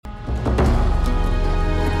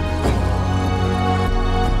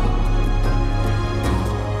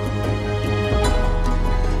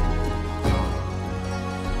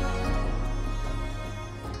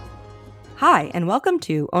Hi, and welcome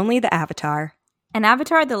to Only the Avatar. An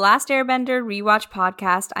Avatar The Last Airbender rewatch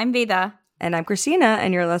podcast. I'm Veda. And I'm Christina,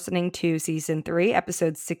 and you're listening to Season 3,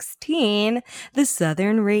 Episode 16, The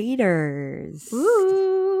Southern Raiders.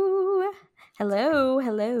 Ooh.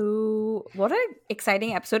 Hello. What an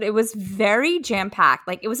exciting episode. It was very jam-packed.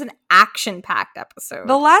 Like, it was an action-packed episode.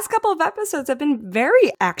 The last couple of episodes have been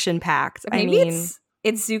very action-packed.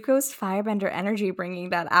 It's Zuko's firebender energy bringing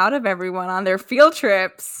that out of everyone on their field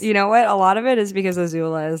trips. You know what? A lot of it is because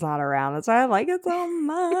Azula is not around. That's why I like it so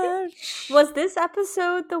much. Was this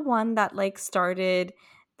episode the one that, like, started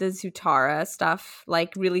the Zutara stuff,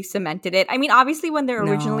 like, really cemented it? I mean, obviously when they're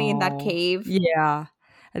originally in that cave. Yeah.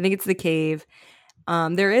 I think it's the cave.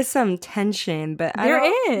 There is some tension, but there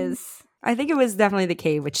is. I think it was definitely the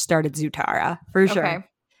cave which started Zutara, for sure. Okay.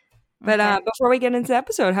 But before we get into the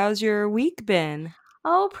episode, how's your week been?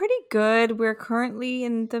 Oh, pretty good. We're currently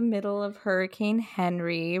in the middle of Hurricane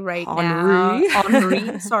Henry now.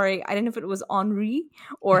 Henri. Sorry, I didn't know if it was Henri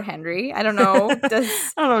or Henry. I don't know. I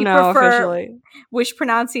don't know officially which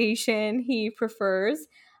pronunciation he prefers.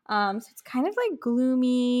 So it's kind of like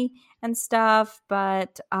gloomy and stuff.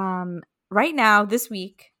 But right now, this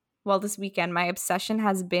weekend, my obsession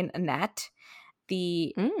has been Annette,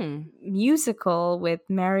 the musical with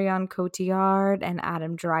Marion Cotillard and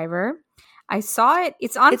Adam Driver. I saw it.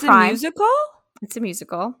 It's on Prime. It's a musical? It's a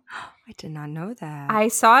musical. I did not know that. I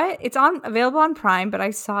saw it. It's available on Prime, but I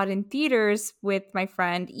saw it in theaters with my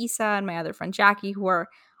friend Isa and my other friend Jackie, who are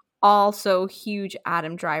also huge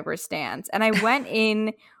Adam Driver stans. And I went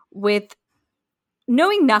in with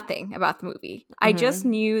knowing nothing about the movie. Mm-hmm. I just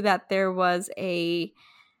knew that there was a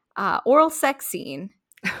oral sex scene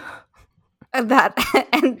where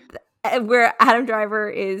Adam Driver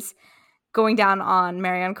is going down on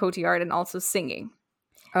Marion Cotillard and also singing.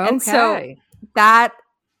 Okay. And so that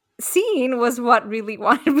scene was what really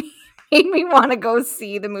made me want to go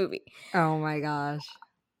see the movie. Oh my gosh.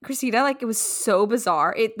 Christina, like, it was so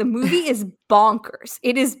bizarre. The movie is bonkers.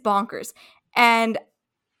 It is bonkers. And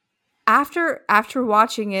after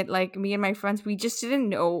watching it, like, me and my friends, we just didn't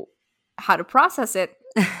know how to process it.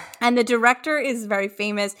 And the director is very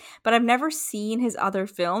famous, but I've never seen his other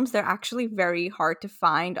films. They're actually very hard to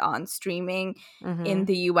find on streaming in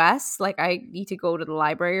the US. Like, I need to go to the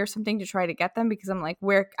library or something to try to get them because I'm like,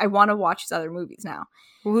 I want to watch his other movies now.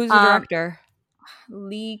 Who's the director?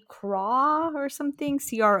 Lee Croix or something.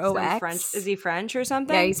 Crox. French. Is he French or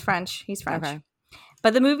something? Yeah, he's French. Okay.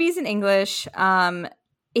 But the movie's in English.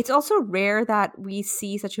 It's also rare that we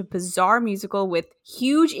see such a bizarre musical with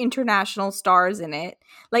huge international stars in it.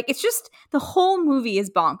 Like, it's just, the whole movie is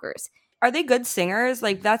bonkers. Are they good singers?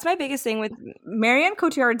 Like, that's my biggest thing with... Marion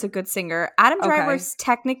Cotillard's a good singer. Adam Driver's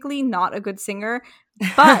technically not a good singer,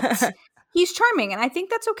 but he's charming, and I think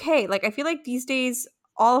that's okay. Like, I feel like these days,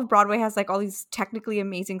 all of Broadway has, like, all these technically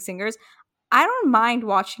amazing singers. I don't mind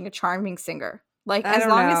watching a charming singer. Like,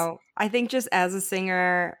 I think just as a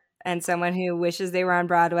singer... and someone who wishes they were on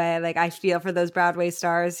Broadway, like, I feel for those Broadway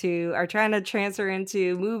stars who are trying to transfer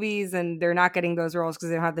into movies and they're not getting those roles because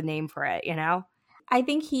they don't have the name for it, you know? I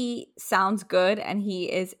think he sounds good and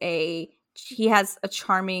he has a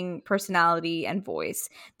charming personality and voice.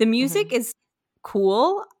 The music is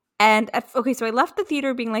cool. And so I left the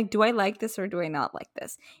theater being like, do I like this or do I not like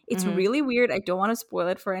this? It's really weird. I don't want to spoil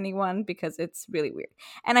it for anyone because it's really weird.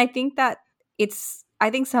 And I think that I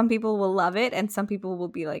think some people will love it and some people will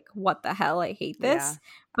be like, what the hell? I hate this. Yeah.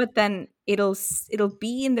 But then it'll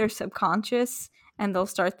be in their subconscious and they'll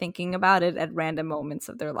start thinking about it at random moments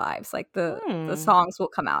of their lives. Like the songs will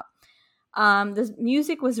come out. The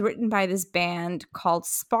music was written by this band called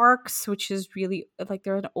Sparks, which is really, like,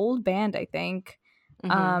 they're an old band, I think.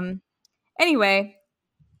 Anyway,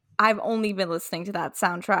 I've only been listening to that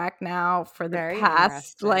soundtrack now for the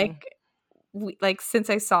past, since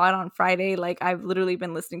I saw it on Friday. Like, I've literally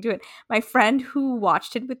been listening to it. My friend who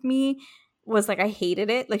watched it with me was like, I hated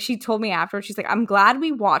it. Like, she told me afterwards, she's like, I'm glad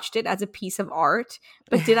we watched it as a piece of art,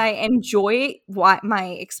 but did I enjoy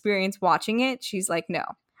my experience watching it? She's like, no,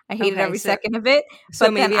 I hated every second of it.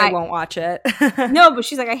 So maybe I won't watch it. No, but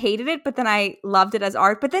she's like, I hated it, but then I loved it as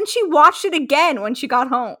art. But then she watched it again when she got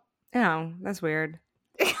home. Oh, that's weird.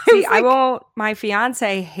 See, my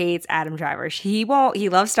fiance hates Adam Driver. He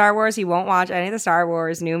loves Star Wars. He won't watch any of the Star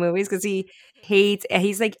Wars new movies because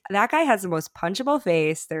he's like, that guy has the most punchable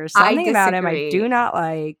face. There's something about him I do not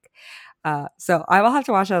like. So I will have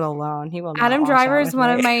to watch that alone. He will not. Adam Driver is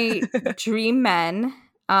one of my dream men.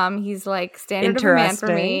 He's like standard of a man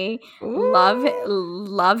for me. Ooh.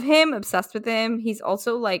 Love him, obsessed with him. He's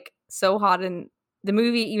also like so hot in the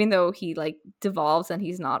movie, even though he like devolves and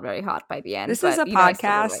he's not very hot by the end. This is a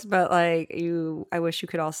podcast, but like I wish you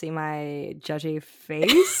could all see my judgy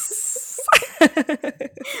face.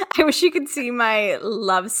 I wish you could see my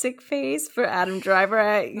lovesick face for Adam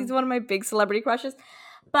Driver. He's one of my big celebrity crushes.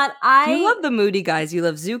 But you love the moody guys. You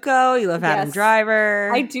love Zuko. You love Adam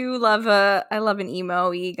Driver. I do love I love an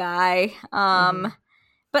emo-y guy.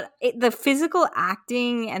 But the physical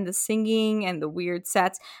acting and the singing and the weird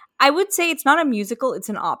sets, I would say it's not a musical, it's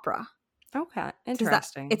an opera. Okay,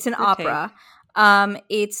 interesting. It's an opera.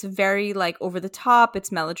 It's very like over the top,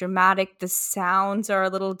 it's melodramatic, the sounds are a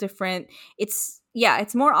little different. It's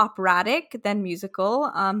more operatic than musical.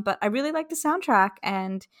 But I really like the soundtrack,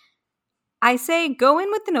 and I say go in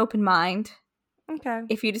with an open mind. Okay.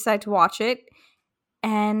 If you decide to watch it.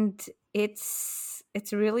 And it's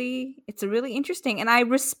really interesting, and I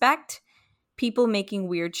respect people making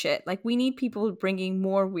weird shit. Like, we need people bringing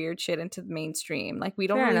more weird shit into the mainstream. Like, we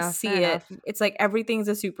don't really see it. It's like everything's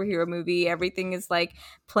a superhero movie. Everything is like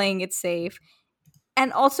playing it safe.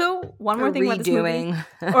 And also, one more thing about this movie,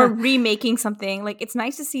 or remaking something. Like, it's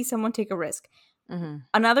nice to see someone take a risk.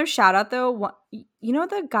 Another shout out though, you know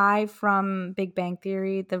the guy from Big Bang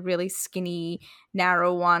Theory, the really skinny,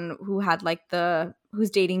 narrow one who had like who's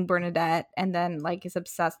dating Bernadette and then like is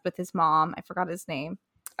obsessed with his mom. I forgot his name.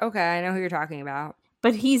 Okay, I know who you're talking about.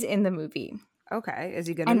 But he's in the movie. Okay, is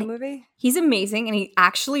he good in the movie? He's amazing, and he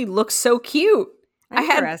actually looks so cute.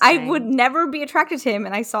 I would never be attracted to him,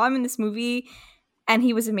 and I saw him in this movie. And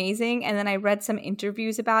he was amazing. And then I read some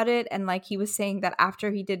interviews about it. And like he was saying that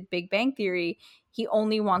after he did Big Bang Theory, he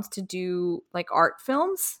only wants to do like art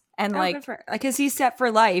films. And like, because he's set for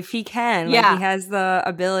life. He can. Yeah. Like, he has the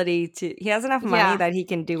ability to, he has enough money that he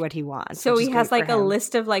can do what he wants. So he has like a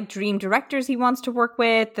list of like dream directors he wants to work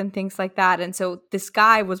with and things like that. And so this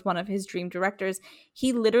guy was one of his dream directors.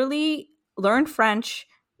 He literally learned French,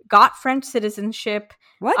 got French citizenship.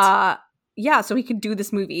 What? Yeah. So he could do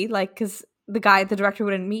this movie. Like, because the director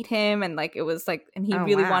wouldn't meet him, and like it was like, and he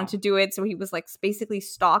really wanted to do it, so he was like basically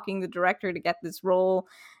stalking the director to get this role.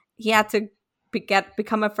 He had to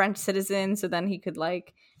become a French citizen, so then he could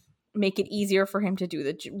like make it easier for him to do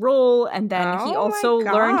the role. And then he also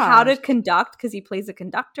learned how to conduct, because he plays a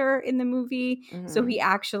conductor in the movie. So he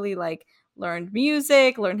actually like learned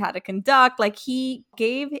music, learned how to conduct. Like, he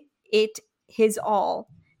gave it his all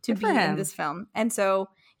to be in this film. And so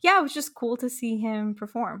yeah, it was just cool to see him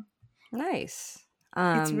perform. Nice.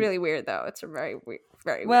 It's really weird though. It's a very weird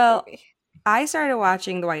movie. I started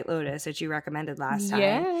watching The White Lotus that you recommended last time.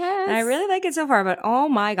 Yes. And I really like it so far, but oh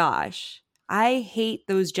my gosh. I hate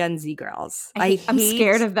those Gen Z girls. I'm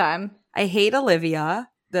scared of them. I hate Olivia,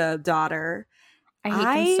 the daughter. I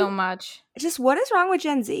hate them so much. Just, what is wrong with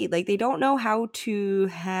Gen Z? Like, they don't know how to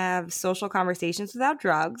have social conversations without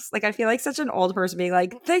drugs. Like, I feel like such an old person being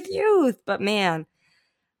like, the youth. But man,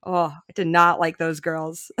 I did not like those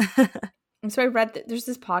girls. And so I read that there's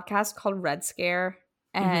this podcast called Red Scare,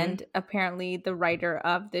 and apparently the writer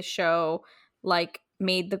of this show like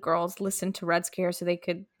made the girls listen to Red Scare so they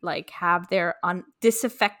could like have their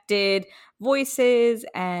disaffected voices,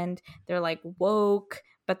 and they're like woke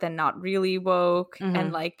but then not really woke,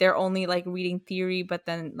 and like they're only like reading theory, but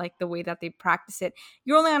then like the way that they practice it,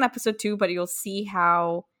 you're only on episode 2, but you'll see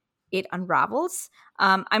how it unravels.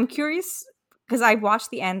 I'm curious, because I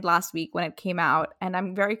watched the end last week when it came out, and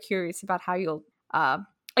I'm very curious about how you'll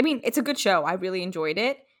I mean, it's a good show. I really enjoyed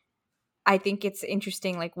it. I think it's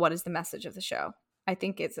interesting, like, what is the message of the show? I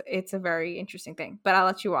think it's a very interesting thing, but I'll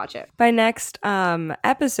let you watch it. By next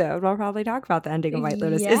episode, we'll probably talk about the ending of White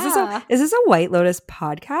Lotus. Yeah. Is this a White Lotus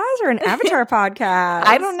podcast or an Avatar podcast?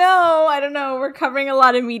 I don't know. We're covering a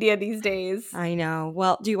lot of media these days. I know.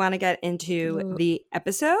 Well, do you want to get into the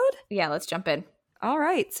episode? Yeah, let's jump in. All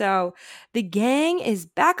right, so the gang is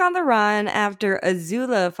back on the run after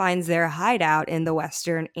Azula finds their hideout in the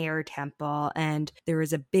Western Air Temple, and there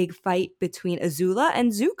is a big fight between Azula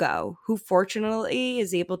and Zuko, who fortunately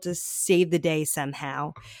is able to save the day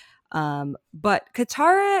somehow. But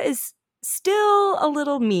Katara is still a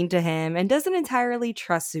little mean to him and doesn't entirely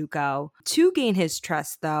trust Zuko. To gain his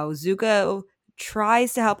trust, though, Zuko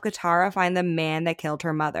tries to help Katara find the man that killed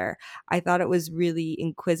her mother. I thought it was really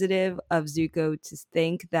inquisitive of Zuko to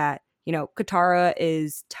think that, you know, Katara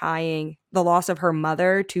is tying the loss of her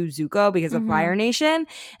mother to Zuko because of Fire Nation.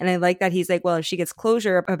 And I like that he's like, well, if she gets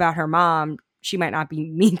closure about her mom, she might not be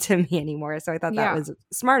mean to me anymore. So I thought that was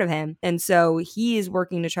smart of him. And so he is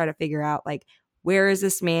working to try to figure out, like, where is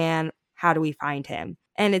this man? How do we find him?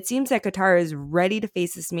 And it seems that Katara is ready to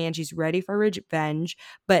face this man. She's ready for revenge.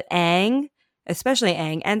 But Aang especially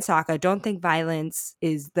Aang and Sokka, don't think violence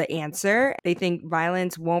is the answer. They think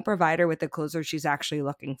violence won't provide her with the closure she's actually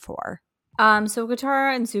looking for. So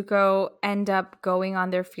Katara and Zuko end up going on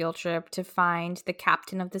their field trip to find the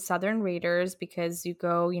captain of the Southern Raiders because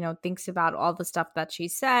Zuko, thinks about all the stuff that she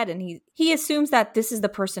said, and he assumes that this is the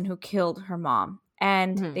person who killed her mom.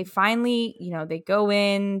 And they finally, they go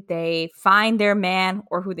in, they find their man,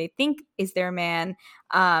 or who they think is their man,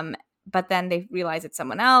 but then they realize it's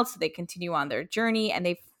someone else, so they continue on their journey, and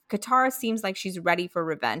Katara seems like she's ready for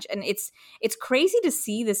revenge. And it's crazy to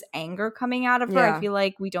see this anger coming out of her. Yeah. I feel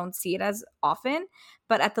like we don't see it as often.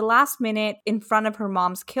 But at the last minute, in front of her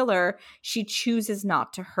mom's killer, she chooses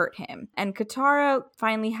not to hurt him. And Katara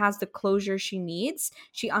finally has the closure she needs.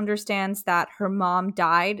 She understands that her mom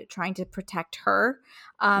died trying to protect her.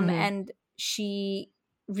 And she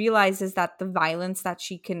realizes that the violence that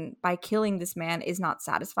she can, by killing this man, is not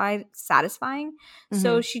satisfying.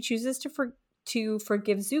 So she chooses to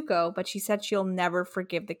forgive Zuko, but she said she'll never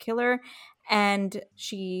forgive the killer. And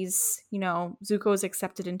she's, Zuko is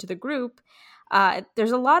accepted into the group.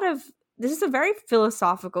 There's a lot of, this is a very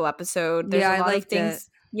philosophical episode. There's a lot of things. It.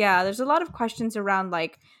 Yeah, there's a lot of questions around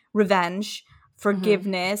like revenge,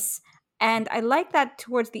 forgiveness. And I like that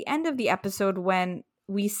towards the end of the episode when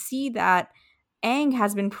we see that Aang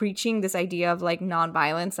has been preaching this idea of like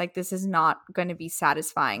nonviolence, like this is not going to be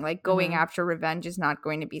satisfying. Like going after revenge is not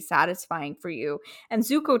going to be satisfying for you. And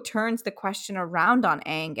Zuko turns the question around on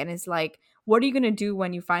Aang and is like, what are you going to do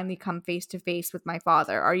when you finally come face to face with my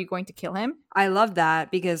father? Are you going to kill him? I love that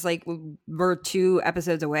because like we're 2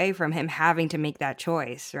 episodes away from him having to make that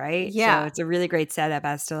choice, right? Yeah. So it's a really great setup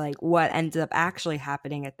as to like what ends up actually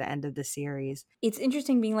happening at the end of the series. It's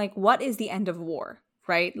interesting being like, what is the end of war,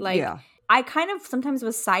 right? Like, I kind of sometimes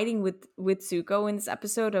was siding with Zuko in this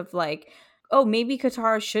episode of like, oh, maybe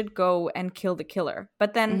Katara should go and kill the killer.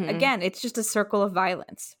 But then again, it's just a circle of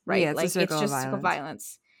violence, right? Yeah, it's just a circle of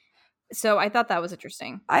violence. So I thought that was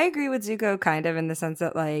interesting. I agree with Zuko kind of in the sense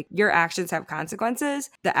that like your actions have consequences.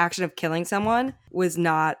 The action of killing someone was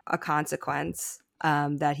not a consequence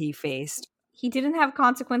that he faced. He didn't have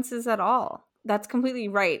consequences at all. That's completely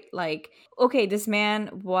right. Like, okay, this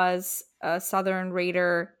man was a Southern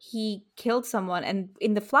Raider. He killed someone. And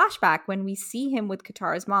in the flashback, when we see him with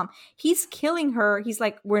Katara's mom, he's killing her. He's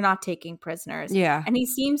like, we're not taking prisoners. Yeah. And he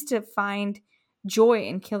seems to find joy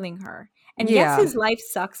in killing her. And yes, his life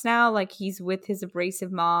sucks now. Like, he's with his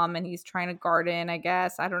abrasive mom and he's trying to garden, I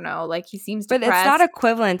guess. I don't know. Like, he seems depressed. But it's not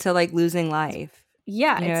equivalent to, like, losing life.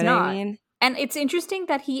 Yeah, you know it's what not. I mean? And it's interesting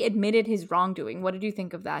that he admitted his wrongdoing. What did you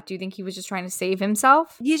think of that? Do you think he was just trying to save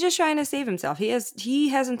himself? He's just trying to save himself. He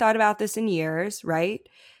hasn't thought about this in years, right?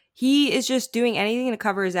 He is just doing anything to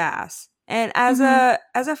cover his ass. And as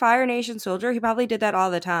a Fire Nation soldier, he probably did that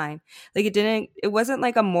all the time. Like it wasn't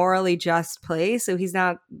like a morally just place. So he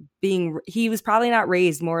was probably not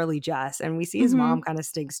raised morally just. And we see his mom kind of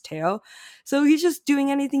stinks too. So he's just doing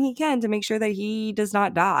anything he can to make sure that he does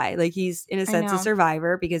not die. Like he's in a sense a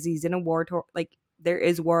survivor because he's in a war. Like there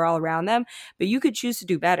is war all around them, but you could choose to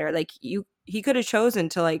do better. Like he could have chosen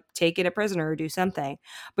to like take in a prisoner or do something.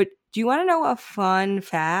 But do you want to know a fun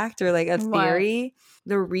fact or like a theory? What?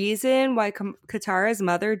 The reason why Katara's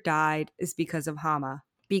mother died is because of Hama.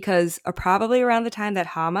 Because probably around the time that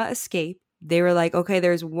Hama escaped, they were like, okay,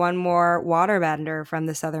 there's one more waterbender from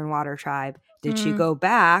the Southern Water Tribe. Did she go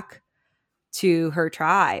back to her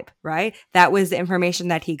tribe, right? That was the information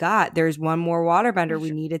that he got. There's one more waterbender. We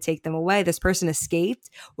need to take them away. This person escaped.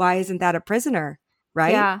 Why isn't that a prisoner,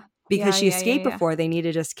 right? Yeah. Because she escaped before, they need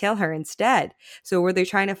to just kill her instead. So were they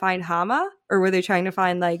trying to find Hama or were they trying to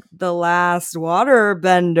find like the last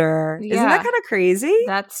waterbender? Yeah. Isn't that kind of crazy?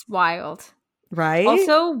 That's wild. Right?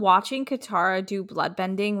 Also, watching Katara do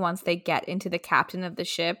bloodbending once they get into the captain of the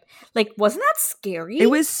ship, like, wasn't that scary? It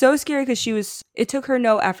was so scary because it took her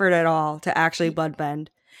no effort at all to actually bloodbend.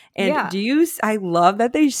 And I love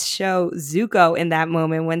that they show Zuko in that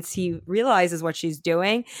moment once he realizes what she's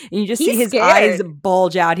doing. And you just see his eyes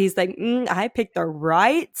bulge out. He's like, I picked the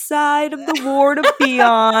right side of the war to be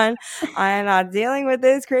on. I'm not dealing with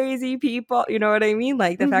this crazy people. You know what I mean?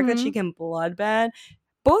 Like the fact that she can bloodbend.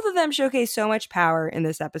 Both of them showcase so much power in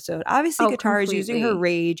this episode. Obviously, Katara is using her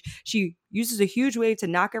rage. She uses a huge wave to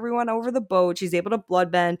knock everyone over the boat. She's able to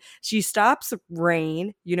bloodbend. She stops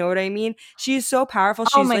rain. You know what I mean? She's so powerful.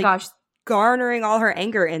 She's gosh. Garnering all her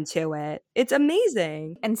anger into it. It's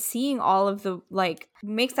amazing. And seeing all of the, like,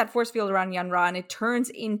 makes that force field around Yun-Ra and it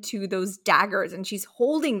turns into those daggers and she's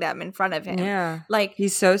holding them in front of him. Yeah. Like,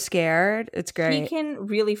 he's so scared. It's great. He can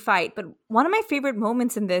really fight. But one of my favorite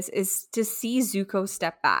moments in this is to see Zuko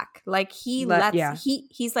step back. Like, he's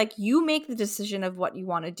like, you make the decision of what you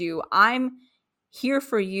want to do. I'm here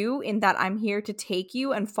for you in that I'm here to take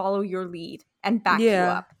you and follow your lead and back you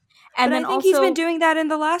Yeah. up. And But then I think also, he's been doing that in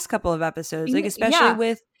the last couple of episodes, like especially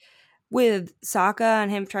yeah, with Sokka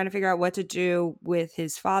and him trying to figure out what to do with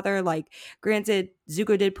his father. Like, granted,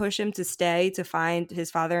 Zuko did push him to stay to find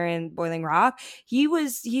his father in Boiling Rock.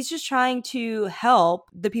 He's just trying to help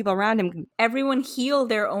the people around him. everyone heal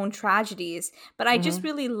their own tragedies. But I just Mhm.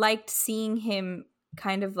 really liked seeing him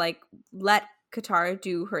kind of like let Katara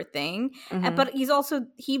do her thing. Mhm. But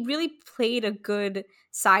he really played a good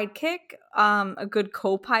sidekick, a good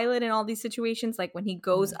co-pilot in all these situations. Like when he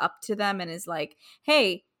goes up to them and is like,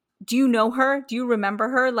 hey, do you know her? Do you remember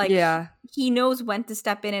her? Like Yeah. he knows when to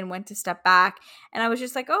step in and when to step back. And I was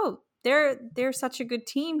just like, oh, they're such a good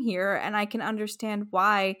team here, and I can understand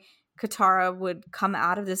why Katara would come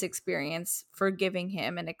out of this experience forgiving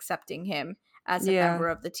him and accepting him as a Yeah. member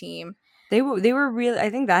of the team. They were really, I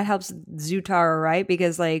think that helps Zutara, right?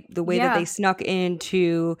 Because like the way that they Yeah. snuck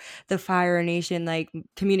into the Fire Nation like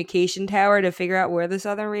communication tower to figure out where the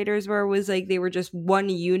Southern Raiders were was like they were just one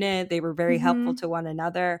unit. They were very helpful to one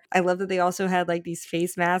another. I love that they also had like these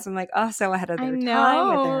face masks. I'm like, oh, so ahead of their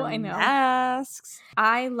time with their masks.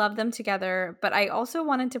 I love them together, but I also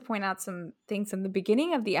wanted to point out some things in the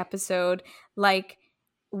beginning of the episode, like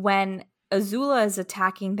when Azula is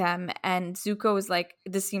attacking them and Zuko is like,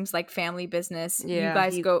 this seems like family business. Yeah,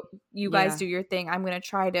 you guys do your thing. I'm going to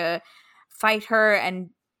try to fight her and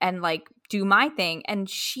like do my thing. And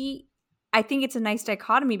I think it's a nice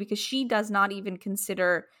dichotomy because she does not even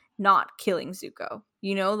consider not killing Zuko.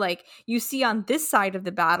 You know, like you see on this side of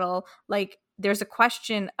the battle, like there's a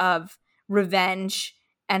question of revenge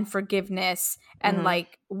and forgiveness and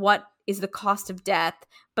like what is the cost of death.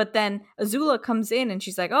 But then Azula comes in and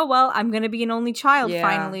she's like, oh, well, I'm going to be an only child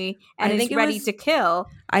finally and is ready to kill.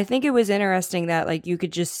 I think it was interesting that like you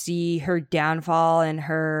could just see her downfall and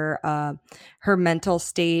her mental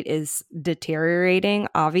state is deteriorating,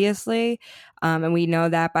 obviously. And we know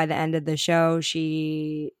that by the end of the show,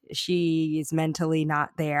 she is mentally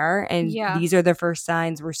not there. And these are the first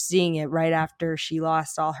signs we're seeing it right after she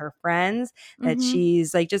lost all her friends, that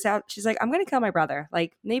she's like just out. She's like, I'm going to kill my brother.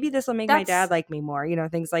 Like maybe this will make my dad like me more, you know,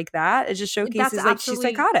 things like that. It just showcases like she's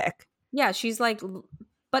psychotic. Yeah. She's like,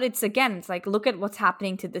 but it's like, look at what's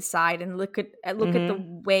happening to this side and look at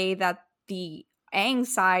the way that the Aang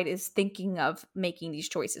side is thinking of making these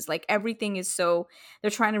choices. Like everything is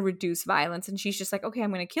they're trying to reduce violence and she's just like, okay,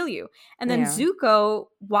 I'm going to kill you. And then Zuko,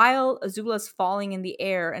 while Azula's falling in the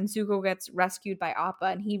air and Zuko gets rescued by Appa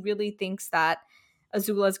and he really thinks that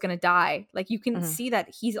Azula's going to die. Like you can see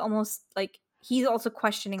that he's almost like, he's also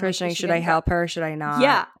questioning like, should I help her? Should I not?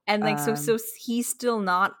 Yeah. And like, so he's still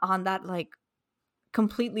not on that like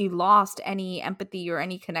completely lost any empathy or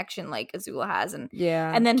any connection like Azula has, and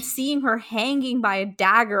then seeing her hanging by a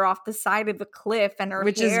dagger off the side of the cliff and her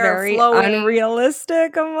which hair is very flowing.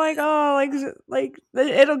 Unrealistic. I'm like, oh, like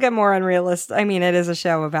it'll get more unrealistic. I mean, it is a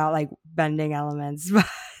show about like bending elements, but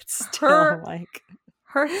still like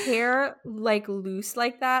her hair like loose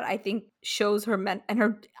like that, I think shows her and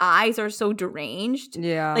her eyes are so deranged.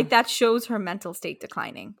 Yeah. Like that shows her mental state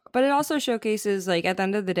declining. But it also showcases like at the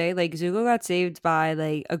end of the day, like Zuko got saved by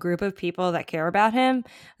like a group of people that care about him.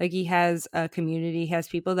 Like he has a community, he has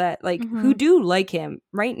people that like who do like him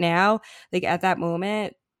right now. Like at that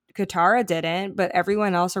moment, Katara didn't, but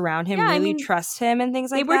everyone else around him really trusts him and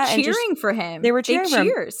things like that. They were cheering for him. They were cheering for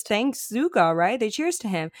him. Thanks, Zuko, right? They cheers to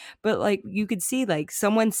him. But like you could see like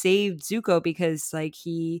someone saved Zuko because like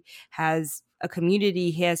he has a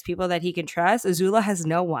community, he has people that he can trust. Azula has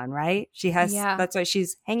no one, right? She has that's why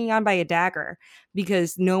she's hanging on by a dagger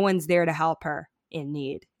because no one's there to help her in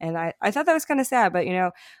need. And I thought that was kind of sad, but you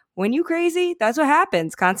know, when you crazy, that's what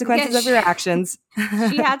happens. Consequences of your actions.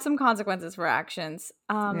 She had some consequences for actions.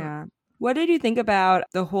 Yeah. What did you think about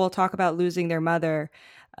the whole talk about losing their mother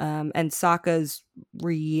and Sokka's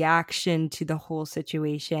reaction to the whole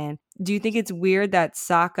situation? Do you think it's weird that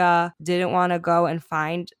Sokka didn't want to go and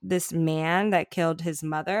find this man that killed his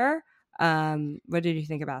mother? What did you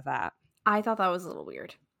think about that? I thought that was a little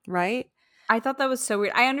weird. Right? I thought that was so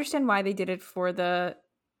weird. I understand why they did it for the,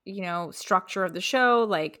 you know, structure of the show.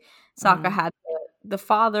 Like Sokka had the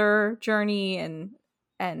father journey and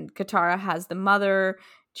Katara has the mother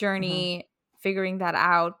journey, figuring that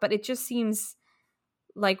out. But it just seems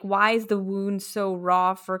like, why is the wound so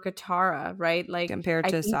raw for Katara, right? Like compared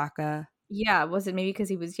to Sokka. Yeah, was it maybe because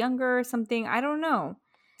he was younger or something? I don't know.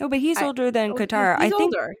 No, but he's older than Katara. He's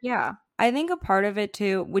older, yeah. I think a part of it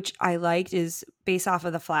too, which I liked, is based off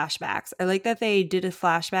of the flashbacks. I like that they did a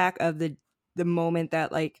flashback of the moment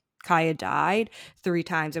that like Kaya died 3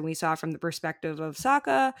 times, and we saw from the perspective of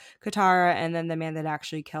Sokka, Katara, and then the man that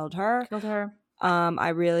actually killed her.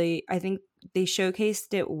 I think they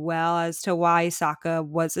showcased it well as to why Sokka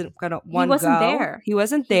wasn't gonna He wasn't go. there. He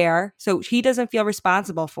wasn't there, so he doesn't feel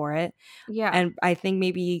responsible for it. Yeah. And I think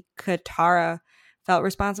maybe Katara felt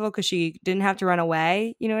responsible because she didn't have to run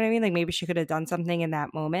away. You know what I mean? Like maybe she could have done something in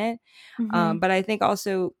that moment. But I think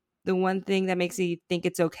also the one thing that makes me think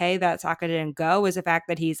it's okay that Sokka didn't go is the fact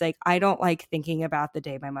that he's like, I don't like thinking about the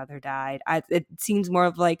day my mother died. It seems more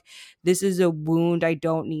of like, this is a wound I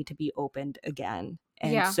don't need to be opened again.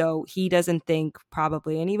 And so he doesn't think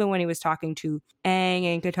probably. And even when he was talking to Aang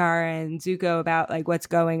and Katara and Zuko about like what's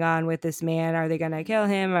going on with this man, are they going to kill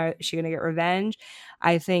him? Is she going to get revenge?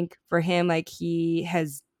 I think for him, like he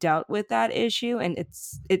has dealt with that issue, and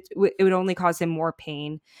it would only cause him more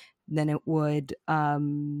pain than it would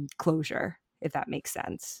closure, if that makes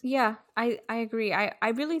sense. Yeah, I agree. I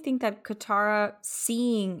really think that Katara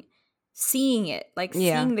seeing it, like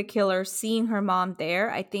seeing the killer, seeing her mom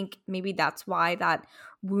there, I think maybe that's why that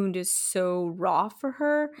wound is so raw for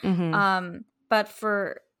her. But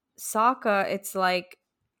for Sokka, it's like,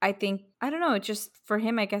 I think, I don't know, just for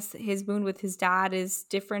him, I guess his wound with his dad is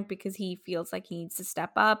different because he feels like he needs to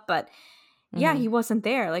step up. But yeah, he wasn't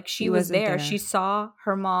there. Like she was there. She saw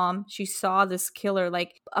her mom. She saw this killer.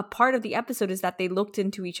 Like a part of the episode is that they looked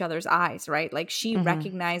into each other's eyes, right? Like she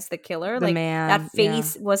recognized the killer. The like man, that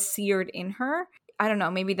face was seared in her. I don't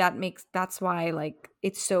know. Maybe that's why like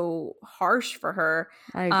it's so harsh for her.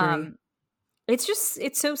 I agree.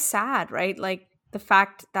 It's so sad, right? Like the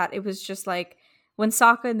fact that it was just like, when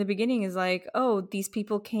Sokka in the beginning is like, oh, these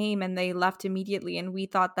people came and they left immediately, and we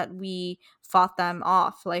thought that we fought them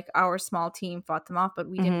off, like our small team fought them off, but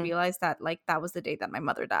we didn't realize that like that was the day that my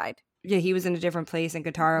mother died. Yeah, he was in a different place, and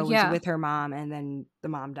Katara was with her mom, and then the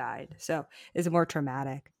mom died. So it's more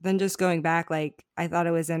traumatic. Then just going back, like I thought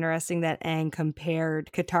it was interesting that Aang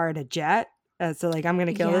compared Katara to Jet. So like, I'm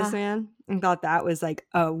gonna kill this man, and thought that was like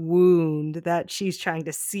a wound that she's trying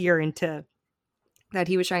to sear into. That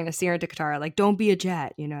he was trying to sear into Katara, like, don't be a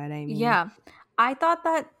Jet, you know what I mean? Yeah. I thought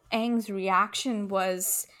that Aang's reaction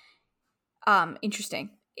was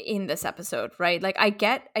interesting in this episode, right? Like I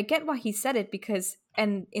get why he said it, because,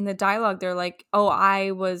 and in the dialogue they're like, oh,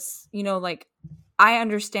 I was, like, I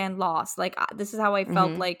understand loss. Like this is how I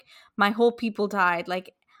felt, like my whole people died,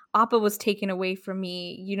 like Appa was taken away from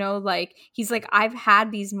me, like he's like, I've had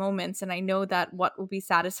these moments and I know that what will be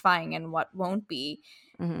satisfying and what won't be.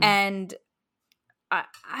 And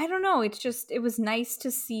I don't know. It's just, it was nice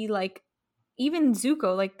to see, like, even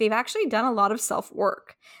Zuko, like, they've actually done a lot of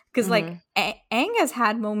self-work. Because, like, Aang has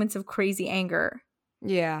had moments of crazy anger.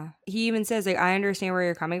 Yeah. He even says, like, I understand where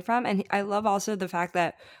you're coming from. And I love also the fact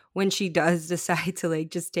that when she does decide to, like,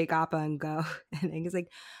 just take Appa and go, and Aang is like,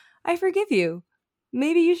 I forgive you.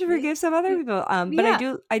 Maybe you should forgive some other people. But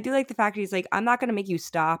I do like the fact he's like, I'm not going to make you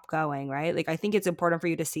stop going, right? Like, I think it's important for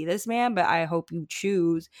you to see this man, but I hope you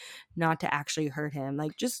choose not to actually hurt him.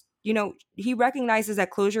 Like, just, he recognizes that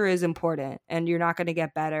closure is important, and you're not going to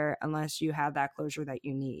get better unless you have that closure that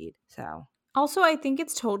you need. So also, I think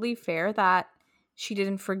it's totally fair that she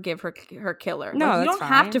didn't forgive her killer. No, like, you don't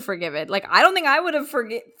have to forgive it. Like, I don't think I would have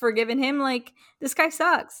forgiven him. Like, this guy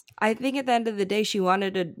sucks. I think at the end of the day, she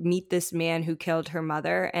wanted to meet this man who killed her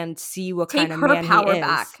mother and see what kind of man he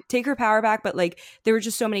is. Take her power back. But like, there were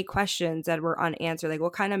just so many questions that were unanswered. Like,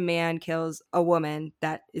 what kind of man kills a woman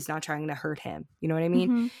that is not trying to hurt him? You know what I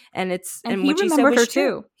mean? And he remembered her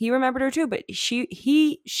too. He remembered her too. But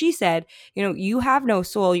she said, you have no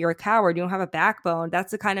soul. You're a coward. You don't have a backbone.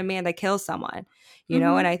 That's the kind of man that kills someone.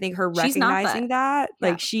 And I think her recognizing that,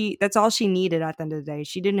 like, that's all she needed at the end of the day.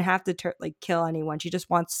 She didn't have to kill anyone. She just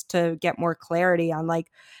wants to get more clarity on, like,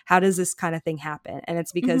 how does this kind of thing happen? And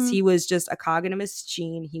it's because he was just a cog in a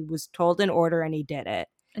machine. He was told an order and he did it.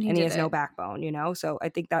 And he has no backbone, So I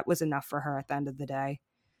think that was enough for her at the end of the day.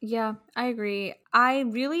 Yeah, I agree. I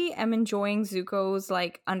really am enjoying Zuko's,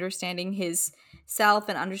 like, understanding his self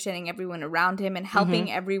and understanding everyone around him and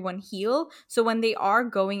helping everyone heal. So when they are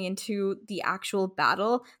going into the actual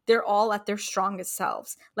battle, they're all at their strongest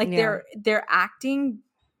selves. Like, they're acting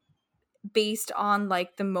based on,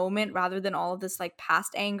 like, the moment rather than all of this, like,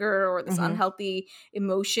 past anger or this unhealthy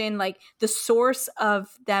emotion. Like, the source of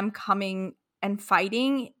them coming and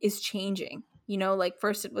fighting is changing. Like,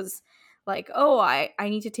 first it was like, oh, I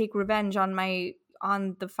need to take revenge on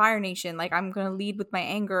the Fire Nation. Like, I'm going to lead with my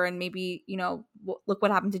anger and maybe, look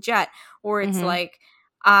what happened to Jet. Or it's like,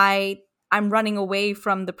 I'm running away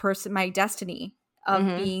from my destiny of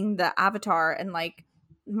being the Avatar, and like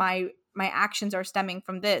my actions are stemming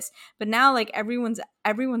from this. But now, like,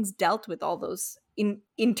 everyone's dealt with all those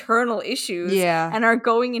internal issues and are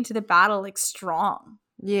going into the battle, like, strong.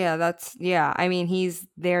 Yeah, I mean, he's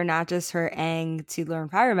there not just for Aang to learn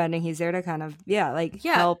firebending. He's there to kind of,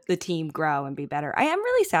 help the team grow and be better. I am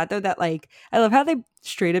really sad though that like I love how they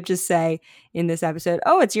straight up just say in this episode,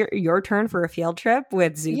 "Oh, it's your turn for a field trip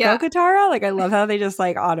with Zuko Katara." Like I love how they just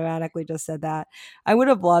like automatically just said that. I would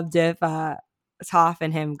have loved if Toph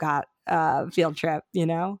and him got a field trip. You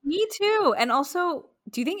know, me too. And also,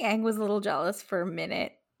 do you think Aang was a little jealous for a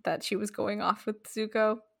minute that she was going off with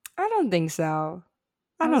Zuko? I don't think so.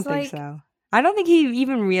 I don't think so. I don't think he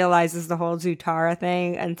even realizes the whole Zutara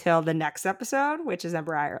thing until the next episode, which is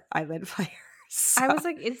Emperor Island Fire. So. I was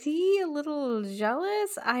like, is he a little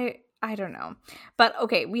jealous? I don't know. But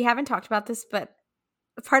okay, we haven't talked about this, but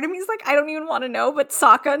part of me is like, I don't even want to know, but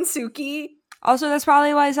Sokka and Suki. Also, that's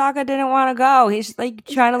probably why Sokka didn't want to go. He's like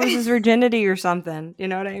trying to lose his virginity or something. You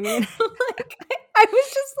know what I mean? I was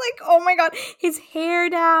just like, oh my god, his hair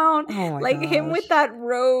down, like gosh. Him with that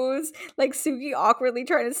rose, like Suki awkwardly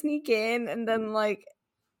trying to sneak in, and then like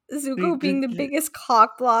Zuko being the biggest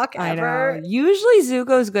cock block ever. I know. Usually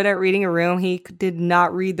Zuko's good at reading a room. He did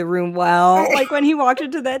not read the room well. Like when he walked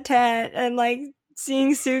into that tent and like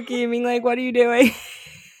seeing Suki and being like, what are you doing?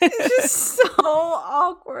 It's just so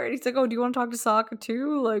awkward. He's like, oh, do you want to talk to Sokka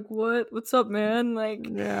too? Like, what's up, man? Like,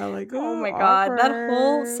 yeah, like, oh my god, that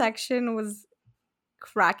whole section was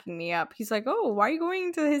cracking me up. He's like, oh, why are you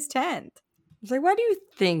going to his tent? It's like, what do you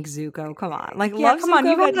think, Zuko? Come on, like, yeah, come on,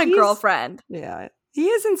 you've got a girlfriend. Yeah, he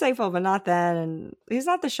is insightful, but not then, and he's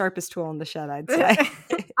not the sharpest tool in the shed, I'd say.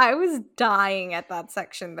 I was dying at that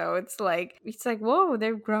section though. It's like, whoa,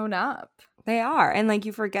 they've grown up. They are, and like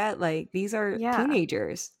you forget, like these are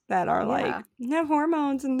teenagers that are like have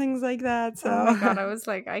hormones and things like that. So, oh my god, I was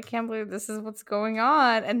like, I can't believe this is what's going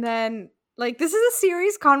on, and then. Like, this is a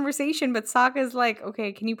serious conversation, but Sokka's like,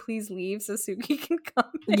 okay, can you please leave so Suki can come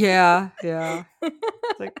in? Yeah.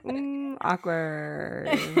 It's like,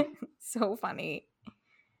 awkward. So funny.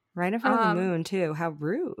 Right in front of the moon, too. How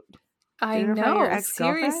rude. I know.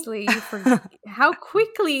 Seriously. How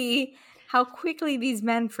quickly these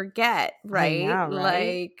men forget, right? I know,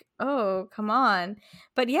 right? Like, oh, come on.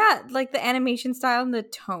 But yeah, like the animation style and the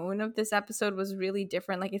tone of this episode was really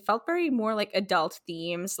different. Like it felt very more like adult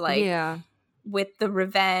themes, like with the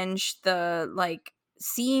revenge, the like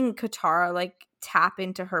seeing Katara like tap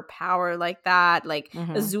into her power like that, like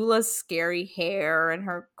Azula's scary hair and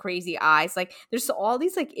her crazy eyes. Like there's all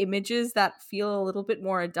these like images that feel a little bit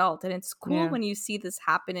more adult, and it's cool when you see this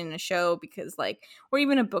happen in a show, because like, or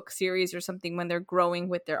even a book series or something, when they're growing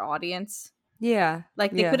with their audience. Yeah.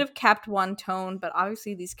 Like they could have kept one tone, but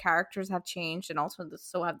obviously these characters have changed, and also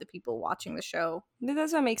so have the people watching the show.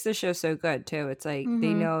 That's what makes the show so good too. It's like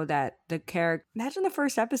they know that the character. Imagine the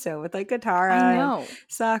first episode with like Katara and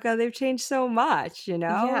Sokka. They've changed so much, you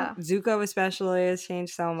know? Yeah. Zuko especially has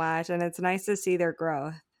changed so much, and it's nice to see their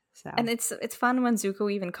growth. So. And it's fun when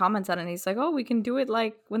Zuko even comments on it, and he's like, oh, we can do it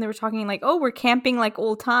like when they were talking like, oh, we're camping like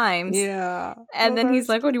old times. Yeah. And then he's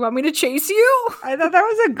like, oh, do you want me to chase you? I thought that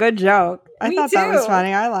was a good joke. I thought that was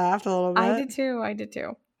funny. I laughed a little bit. I did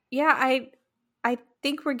too. Yeah, I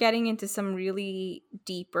think we're getting into some really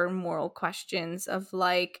deeper moral questions of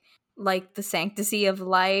like the sanctity of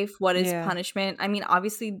life. What is punishment? I mean,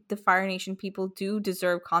 obviously the Fire Nation people do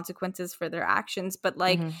deserve consequences for their actions, but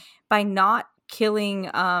like by not killing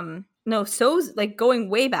Sozin, like going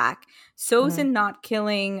way back, Sozin not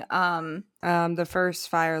killing the first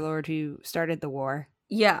Fire Lord who started the war.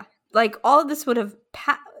 Yeah. Like all of this would have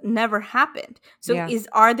never happened. So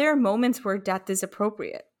are there moments where death is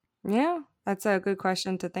appropriate? Yeah. That's a good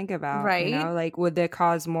question to think about. Right. You know, like would that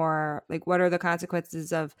cause more, like what are the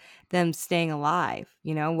consequences of them staying alive?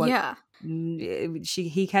 You know,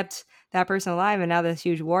 he kept that person alive, and now this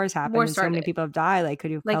huge war has happened and so many people have died. Like,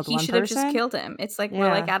 could you have killed one person? Like, he should have just killed him. It's like we're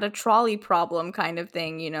like at a trolley problem kind of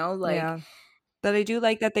thing, you know? Like, but I do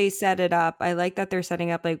like that they set it up. I like that they're setting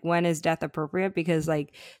up like when is death appropriate, because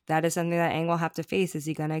like that is something that Aang will have to face. Is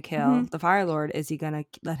he gonna kill the Fire Lord? Is he gonna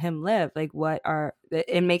let him live? Like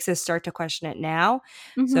it makes us start to question it now.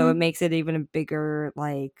 So it makes it even a bigger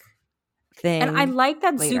like thing. And I like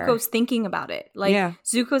that Zuko's thinking about it. Like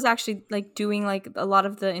Zuko's actually like doing like a lot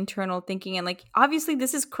of the internal thinking, and like obviously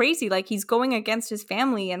this is crazy. Like he's going against his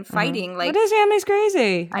family and fighting. Like, but his family's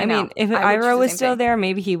crazy. I mean, if Iroh was still there,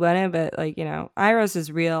 maybe he wouldn't. But like, you know, Iroh's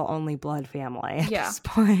his real only blood family at this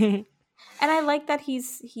point. And I like that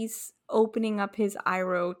he's opening up his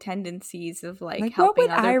Iroh tendencies of like what helping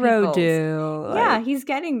would other Iroh people. do? Like, he's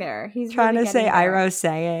getting there. He's trying really to say there. Iroh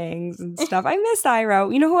sayings and stuff. I missed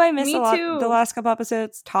Iroh. You know who I missed Me a lot too. the last couple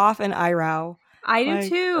episodes? Toph and Iroh. I do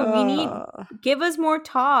too. We need give us more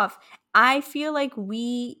Toph. I feel like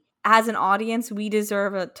we, as an audience, we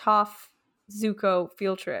deserve a Toph Zuko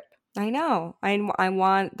field trip. I know. I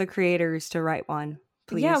want the creators to write one.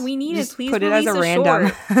 Please. Yeah, we need Just it. Please put it as a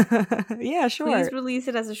random. Yeah, sure. Please release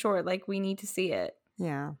it as a short. Like, we need to see it.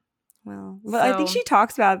 Yeah. Well, but I think she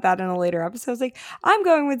talks about that in a later episode. It's like, I'm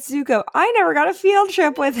going with Zuko. I never got a field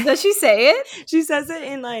trip with him. Does she say it? She says it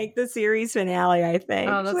in like the series finale, I think.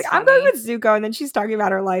 Oh, that's She's like, funny. I'm going with Zuko. And then she's talking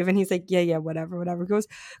about her life. And he's like, yeah, whatever. He goes,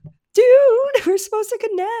 dude, we're supposed to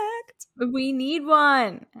connect. We need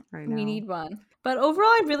one. I know. We need one. But overall,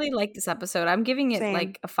 I really like this episode. I'm giving it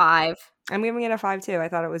like a 5. I'm giving it a 5 too. I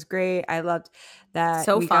thought it was great. I loved that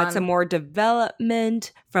we fun. got some more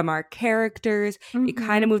development from our characters. It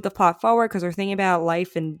kind of moved the plot forward because we're thinking about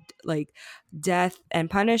life and like death and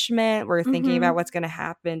punishment. We're thinking about what's going to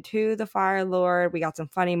happen to the Fire Lord. We got some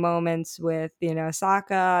funny moments with,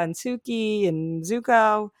 Sokka and Suki and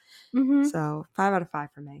Zuko. So 5 out of 5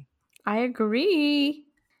 for me. I agree.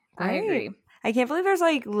 Great. I agree. I can't believe there's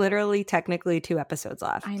like literally technically 2 episodes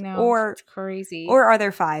left. I know. Or it's crazy. Or are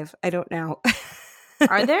there 5? I don't know.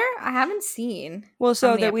 Are there? I haven't seen. Well,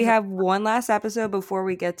 so that we have one last episode before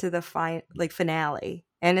we get to the finale.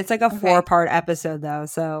 And it's like a 4-part episode though.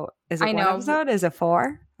 So is it one episode? Is it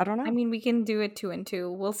 4? I don't know. I mean, we can do it 2 and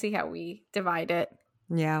 2. We'll see how we divide it.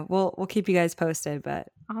 Yeah, we'll keep you guys posted. But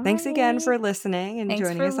thanks again for listening and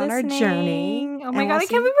joining us on our journey. Oh my God, I can't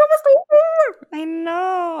believe we're almost over. I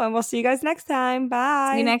know. And we'll see you guys next time.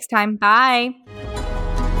 Bye. See you next time. Bye.